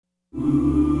Hello,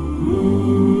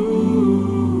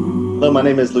 my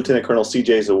name is Lieutenant Colonel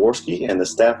C.J. Zaworski, and the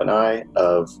staff and I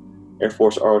of Air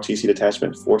Force ROTC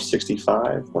Detachment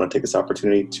 465 want to take this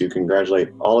opportunity to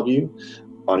congratulate all of you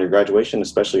on your graduation,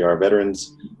 especially our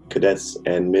veterans, cadets,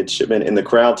 and midshipmen in the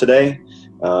crowd today.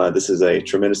 This is a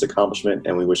tremendous accomplishment,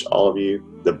 and we wish all of you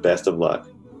the best of luck.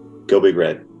 Go Big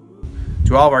Grad.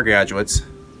 To all of our graduates,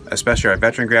 especially our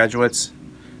veteran graduates,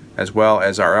 as well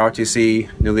as our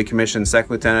ROTC newly commissioned second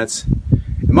lieutenants,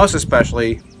 and most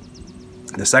especially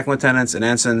the second lieutenants and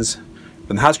ensigns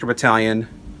from the Husker Battalion,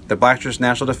 the Black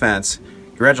National Defense,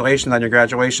 congratulations on your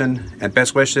graduation and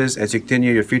best wishes as you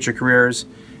continue your future careers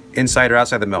inside or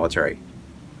outside the military.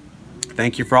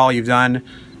 Thank you for all you've done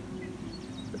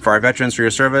for our veterans for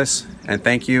your service, and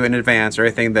thank you in advance for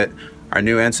everything that our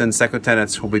new ensigns, second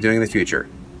lieutenants will be doing in the future.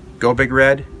 Go Big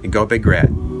Red and go Big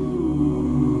Grad.